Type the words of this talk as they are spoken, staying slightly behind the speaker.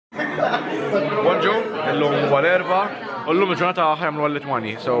Bonġu, l-lum huwa l-erba, u l-lum il-ġurnata ħajamlu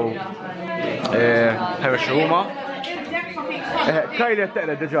għal-Litwani, so ħajwexxu huma. Kajli qed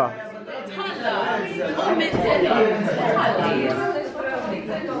teqred diġà.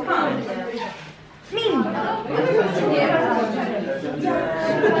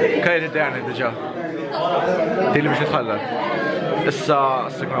 Kajli t-dejani diġà. Dili biex nitħallal. Issa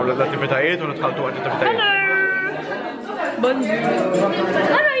s-siknaw l-attivitajiet u nitħalltu għal-attivitajiet. Bonġu.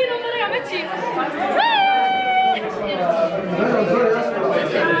 Għana jiru mara jgħameċi.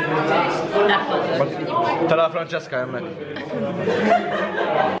 Tala Francesca jemmek.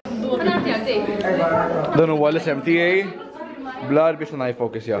 Dan huwa l-isem tiegħi blar biex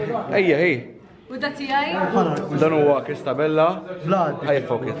naj-focus ja. Ejja, ej. U da tijaj? Dan huwa Kristabella. Blad. Ħaj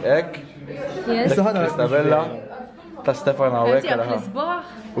focus. Ek. Kristabella. Ta' Stefana u ek.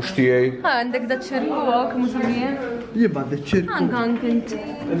 U xtijaj. Għandek da ċirku għok, mużumije? Jibba, da ċirku. Għank inti.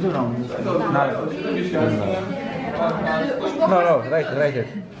 No, write it.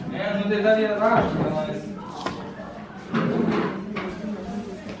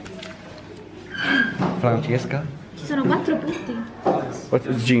 Francesca? Ci sono 4 punti. What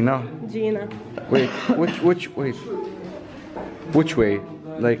is Gina? Gina. Wait. Which way?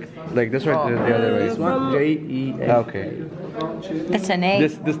 Like this or the other way? J-E-A. Okay. That's an A.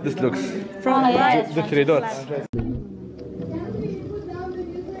 This looks. From The 3 dots.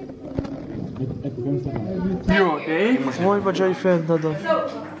 You okay? Moj ma ġaj fedda da.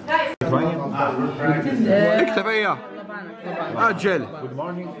 Ikteb ejja. Aġġel. Good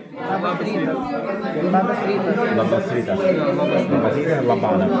morning.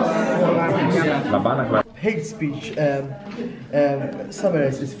 Hate speech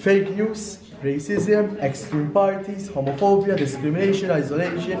summarizes fake news, racism, extreme parties, homophobia, discrimination,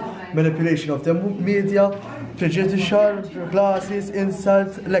 isolation, manipulation of the media, prejudicial classes,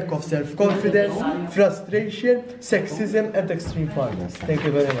 insult, lack of self-confidence, frustration, sexism, and extreme parties. Thank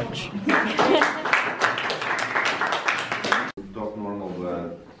you very much. Talk normal,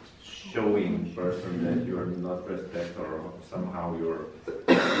 showing person that you are not respect or somehow your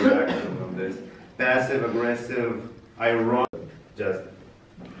reaction on this. Passive, aggressive, ironic, just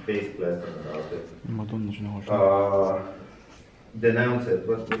basic lesson about it. Denounce it.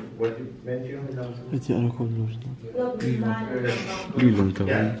 What you meant you denounce it?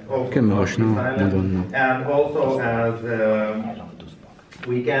 And also as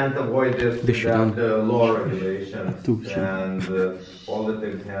we can't avoid this without law regulations and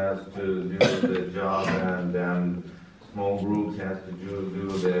politics has to do the job and then small groups has to do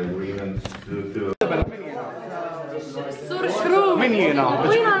the agreements to Sur xru. Min jiena?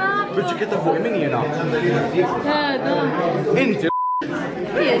 Bil-ġiketta fuq, min jiena? Inti.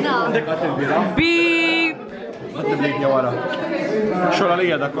 Jiena. Għandek għat-tilbira? Bip! Għat-tilbira wara. Xola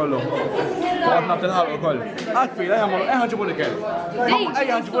lija da kollu. Għadna t-nħalqu koll. Għat-fila, jgħamlu, ġibu li kell.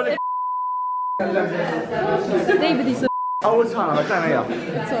 Ġibu li kell. David jisu. Għawil sħana, la ktajna jgħam.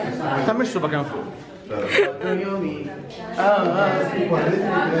 Ta' missu bakan fuq.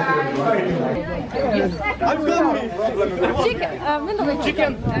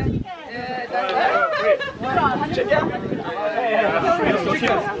 Chicken.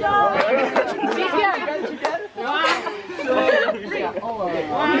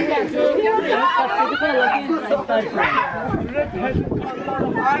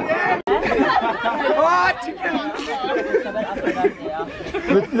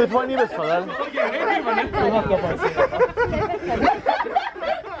 Litwani bes fadal.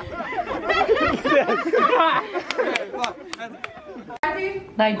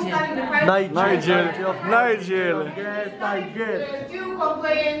 Nigel. Do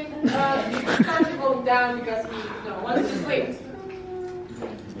complain, you can't vote down because let's just wait.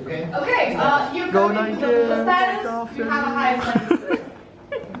 Okay, you go Nigel. The status, you have a high status.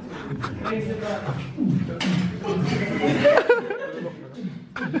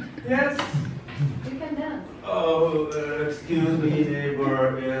 Yes. You can dance. Oh, excuse me,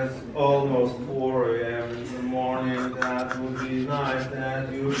 neighbor. It's almost 4 a.m. in the morning. That would be nice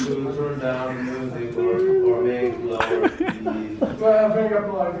that you should turn down the music or make louder, please.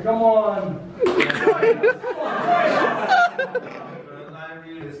 Come on. I'm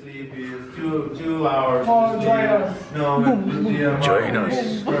really sleepy. It's two hours. Come on, join us. No, Join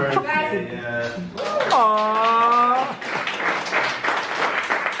us. Yeah. Aww.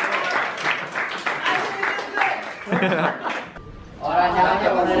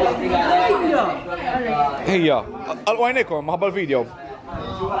 Ejja, għal-għajnekom, maħba l-video.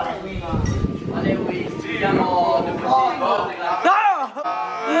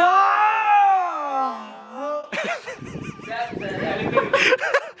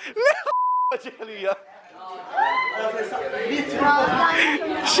 Hija.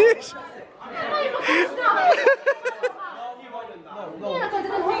 Xiex?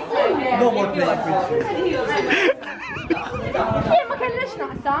 No more playing with you. Ma kellix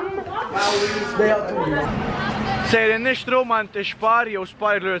naqsam. Stay out to me. Sejrin nixtru manti xpar jew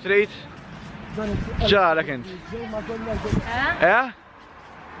spar l trid. Ġara kent. Eh?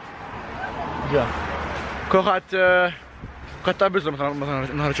 Ġa. Kuħat tabizlu ma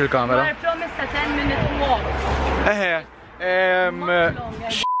nħarġ il-kamera. I promised a 10-minute walk.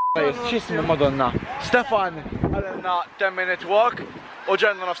 X'ismu Madonna? Stefan għalna 10-minute walk u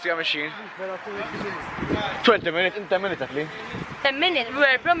ġenna nofsija mexxin. 20 minutes, inta minute għatli. 10 minutes, we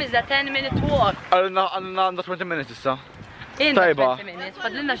were promised a 10-minute walk. Għalna għandna 20 minutes issa. Tajba. 20 minutes,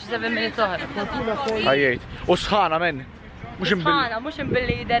 fadlilna xi 7 minutes oħra. Għajjejt. U sħana men. Sħana, mux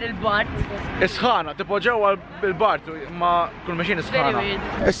imbilli jider il-bart. Isħana, tipo ġewwa il-bart ma kull mexxin isħana.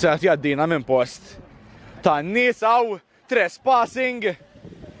 Issa qed jgħaddina minn post ta' nies hawn trespassing.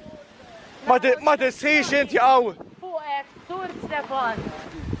 Ma tisħix inti hawn. Fuqek, Sur Stefan.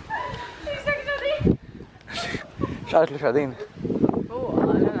 X'għalet li xadin?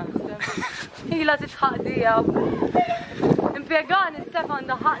 Ila titħaq dija. Impjegani Stefan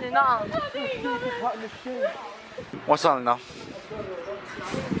daħaqni naqam. Wasalna.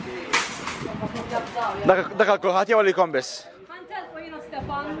 Dak għal-kulħat jew li kom biss? Ħantelqu jina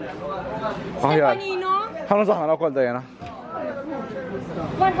Stefan. Aħjar. Stefanino. Ħanu zaħna wkoll dejjena.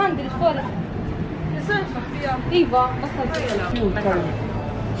 100 fuq. Iva,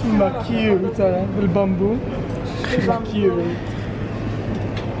 Ma cute, tara, bil-bambu. Ma cute.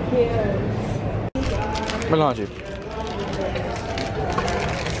 Mela ħaġib.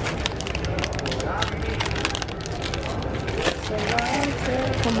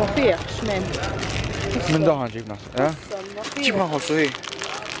 Ma fiex, men. Minn daħan ġibna, eh? ġibna ħossu hi.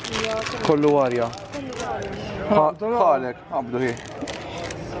 Kollu warja. Ħalek, għabdu hi.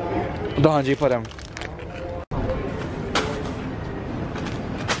 Daħan ġib parem.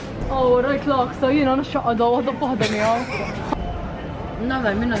 Oh, rajt lak, so jina naxxaqqa waħda b'waħda miegħu.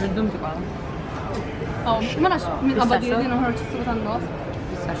 Naver, minna rid-dum tibqa. Oh, ma nafx min qabad jidina ħarġ is-suq tan-nos.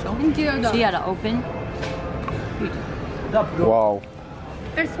 Inti jara. Xi jara open. Wow.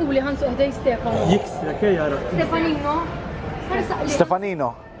 Ersu li ħansu ħdej Stefano. Jiksra, kej jara. Stefanino. Stefanino.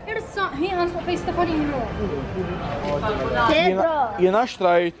 Irsa, hi ħansu fej Stefanino. Jena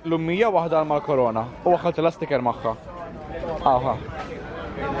xtrajt l-ummija wahda mal-korona u għaxħalt l-sticker maħħa. Aha.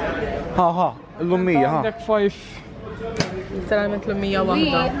 Aha, l-ummija, ha. Għandek 5. Literalment l-ummija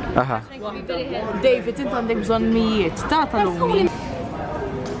wahda. Aha. David, int għandek bżon mijiet. Tata l-ummija.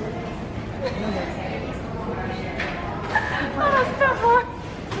 Stefan!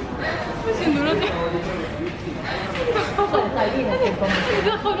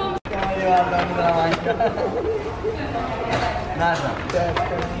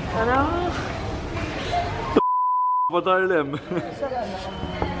 Badar lem.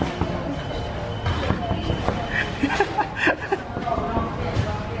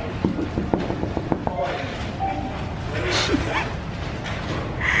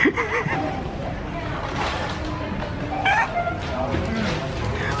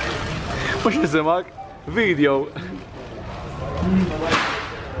 Mux nisimak? Video.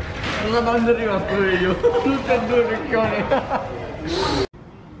 Non andare arrivato io. Tutte e due piccone.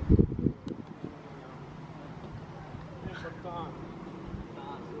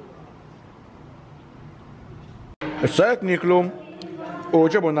 Issa qed niklu u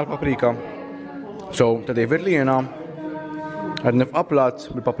ġebulna l-paprika. So, ta' David li jena għad nifqa plat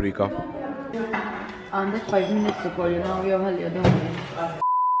bil-paprika. Għandek 5 minutes ukoll, jew ħalli għadhom.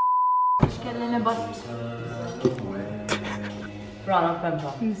 X'kelli nibgħat. Frana pempa.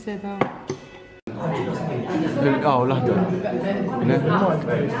 Niseta. Aw, laħda.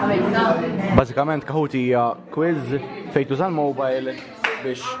 Basikament kaħuti hija quiz fejn tuża l-mobile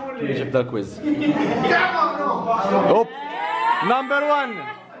biex jiġib dal-quiz. Up! Number 1!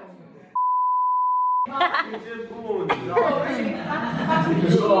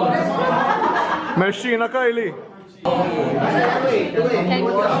 Mexxina Kajli!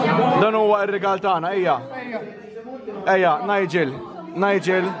 Dan huwa r-rigal tagħna, ejja. Ejja, Nigel.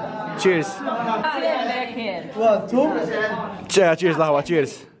 Nigel, cheers. One, two. ċeħa, cheers laħwa,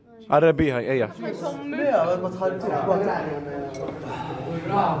 cheers. Għarrebiħa, ejja. Mija, ma tħalltux.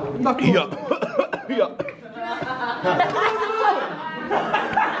 Ija. Ija.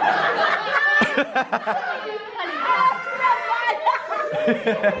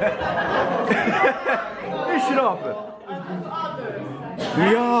 Ixrab.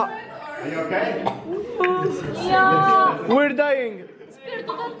 Ja. Ja. We're dying.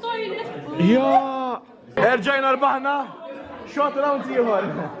 Ja! Erġajna rbaħna! Shot round ieħor!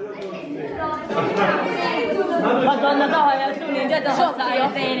 Madonna daħħa jgħatuni ġedda xotta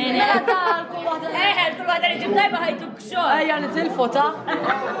jgħatini. Kull waħda li ġib tajba ħajtuk xot. Ejja nitilfu ta'.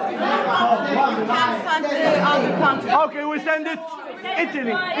 Okay, we send it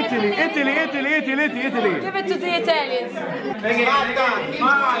Italy. Give it to the Italians.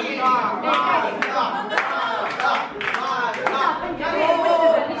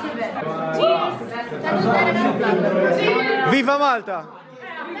 Viva Malta!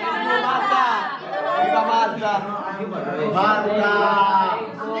 Viva Malta!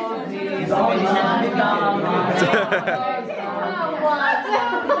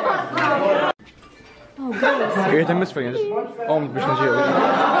 Jgħet immis fejn, għom biex nġiju.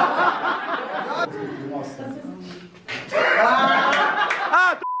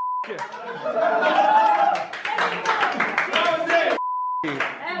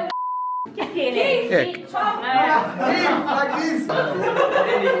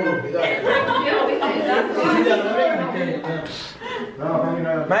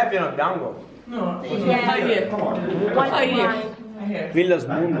 Ma è pieno bianco? No. Villa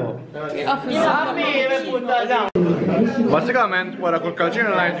Smundo. Basikament, wara kull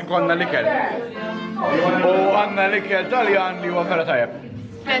kalċina najt konna l-ikel. U għanna l-ikel Taljan li huwa vera tajjeb.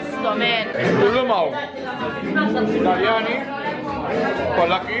 Pesto, man. L-lumaw. Taljani,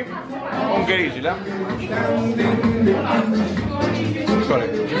 Polakki, Ungerizi, la? Sorry.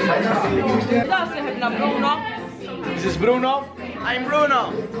 This is Bruno. I'm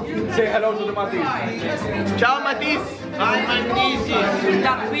Bruno. Say hello to the Maltese. Ciao Maltese. Hi Maltese.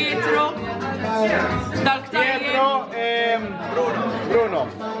 Da Pietro. Pietro Bruno.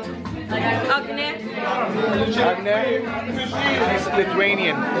 Agne. Agne.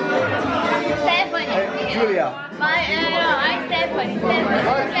 Lithuanian. Stephanie. Julia. I'm Stephanie.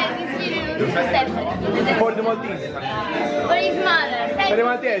 Stephanie. For the Maltese. For his mother. For the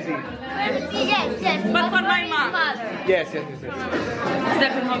Maltese. Yes. But for my mom. Yes.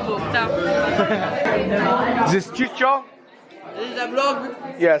 Stefan Hobbook, ta. This is Ciccio? This is a vlog?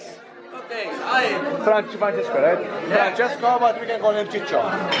 Yes. Okay, hi. Francesco, right? Francesco, but we can call him Ciccio.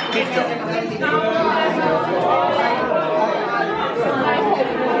 Ciccio.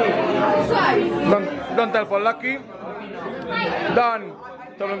 Don't tell Polacchi. Dan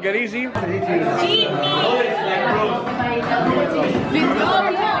tal-Ungerizi.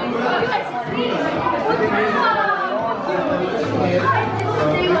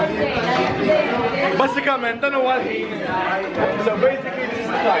 Basikament, dan huwa l-ħin. So basically this is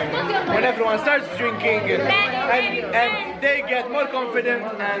the time when everyone starts drinking and they get more confident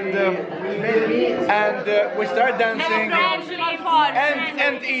and we start dancing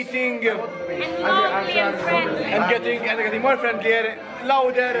and eating and getting more friendlier,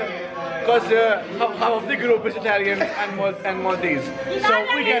 louder, because half of the group is Italian and Maltese. So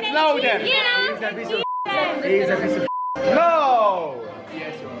we get louder. No!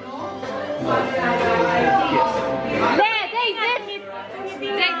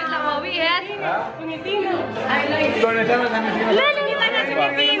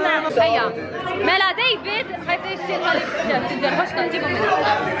 Mela David ħajt jixtieq għal-vegan.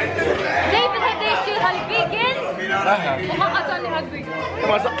 David ħajt jixtieq għal-vegan u ħaqqa għal-vegan.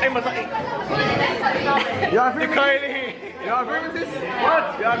 Imma saqi. You are filming this? What?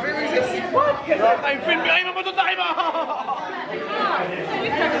 You are filming this? What? I'm filming, I'm about to die.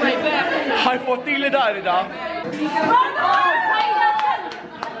 ħajfotti li dari da.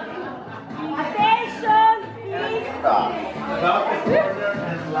 Attention,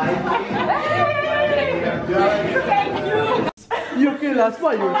 You kill us,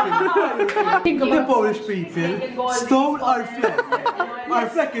 why you kill us? The Polish people stole our flag. Our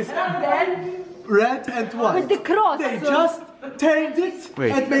flag is red and white. With the cross. They just turned it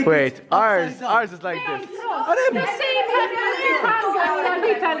and made it Ours is like this. The same happened in Hungary and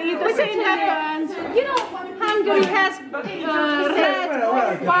Italy. The same happened. You know, Hungary has red,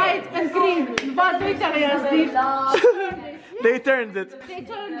 white and green. What the Italians did. They turned it. They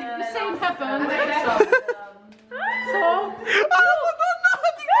turned it. The same happened. So.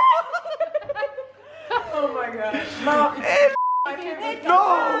 Oh my god. No!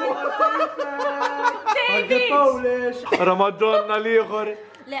 the Polish. Ramadonna liħor.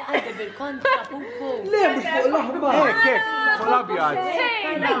 Le għadda bil-kontra, pupu. Le, mux fuq l-aħmar. Kek, fuq l-abjad.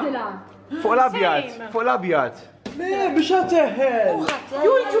 Fuq l-abjad, fuq l-abjad. Le, biex għateħel.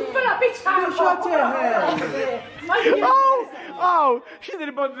 You should put a picture. Biex għateħel. Aw, x'in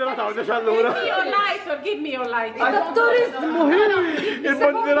il-bandira tawdex allura? Give me your lighter.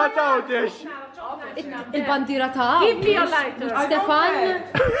 Il-bandira tawdex. Il-bandira ta' Give me your lighter. Stefan.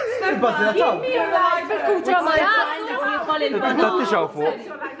 Il-bandira ta' Bil-kutra ma jgħal il-bandira. Tattixaw fuq.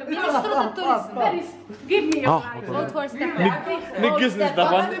 Give me your lighter. Vote for Stefan. Niggizni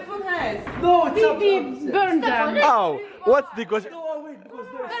Stefan. No, it's up. Burn them. Aw, what's the cause?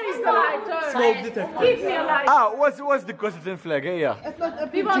 Where is the lighter? Smoke detector. Give me a lighter. Aw, what's the Cossetin flag? Ejja.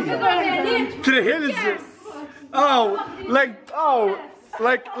 We want to burn it. Three Hills.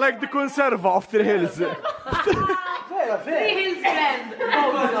 Like the conserva of Three Hills. Hills brand.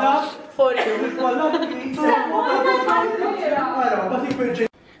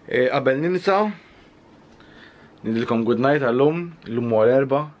 Qabel ninsa, nidilkom good night għallum, l-lum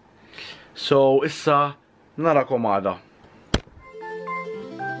għal-erba. So, issa narakom għada.